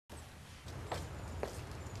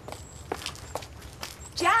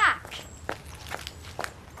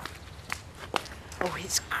Oh,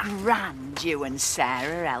 it's grand you and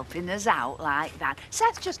Sarah helping us out like that.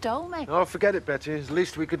 Seth just told me. Oh, forget it, Betty. It's the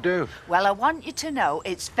least we could do. Well, I want you to know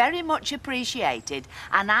it's very much appreciated,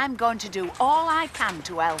 and I'm going to do all I can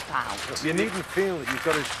to help out. You needn't feel that you've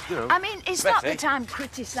got to, you know... I mean, it's Betty. not that I'm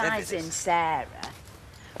criticising Sarah,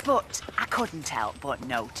 but I couldn't help but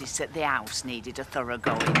notice that the house needed a thorough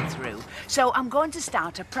going through. So I'm going to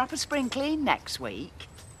start a proper spring clean next week.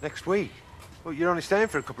 Next week? Well, you're only staying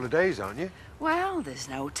for a couple of days, aren't you? Well, there's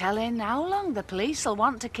no telling how long the police will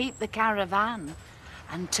want to keep the caravan.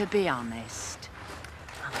 And to be honest,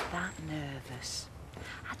 I'm that nervous.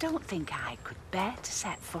 I don't think I could bear to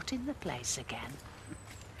set foot in the place again.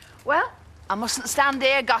 Well, I mustn't stand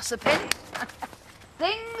here gossiping.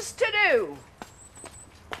 Things to do.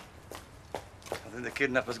 I think the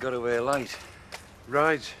kidnapper's got away light.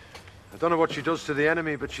 Right. I don't know what she does to the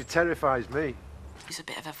enemy, but she terrifies me. Use a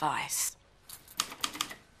bit of advice.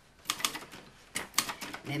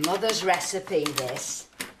 My mother's recipe, this.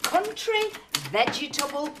 Country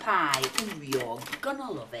vegetable pie. Ooh, you're gonna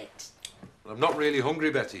love it. I'm not really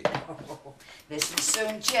hungry, Betty. Oh, this'll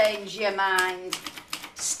soon change your mind.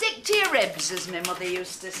 Stick to your ribs, as my mother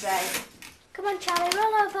used to say. Come on, Charlie,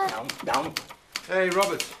 roll over. Down. Hey,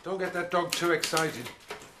 Robert, don't get that dog too excited.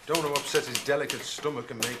 Don't want to upset his delicate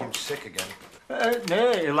stomach and make him sick again.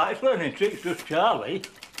 No, he likes learning tricks, just Charlie.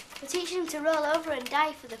 We're teaching him to roll over and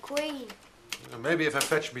die for the Queen. Maybe if I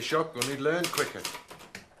fetched me shotgun, he'd learn quicker.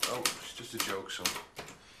 Oh, it's just a joke, son.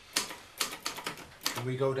 Can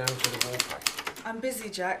we go down to the Woolpack? I'm busy,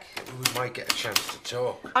 Jack. We might get a chance to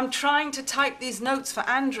talk. I'm trying to type these notes for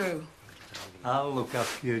Andrew. I'll look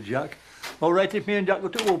after you, Jack. All right if me and Jack go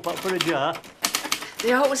to Woolpack for a jar?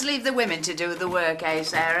 They always leave the women to do the work, eh,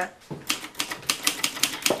 Sarah?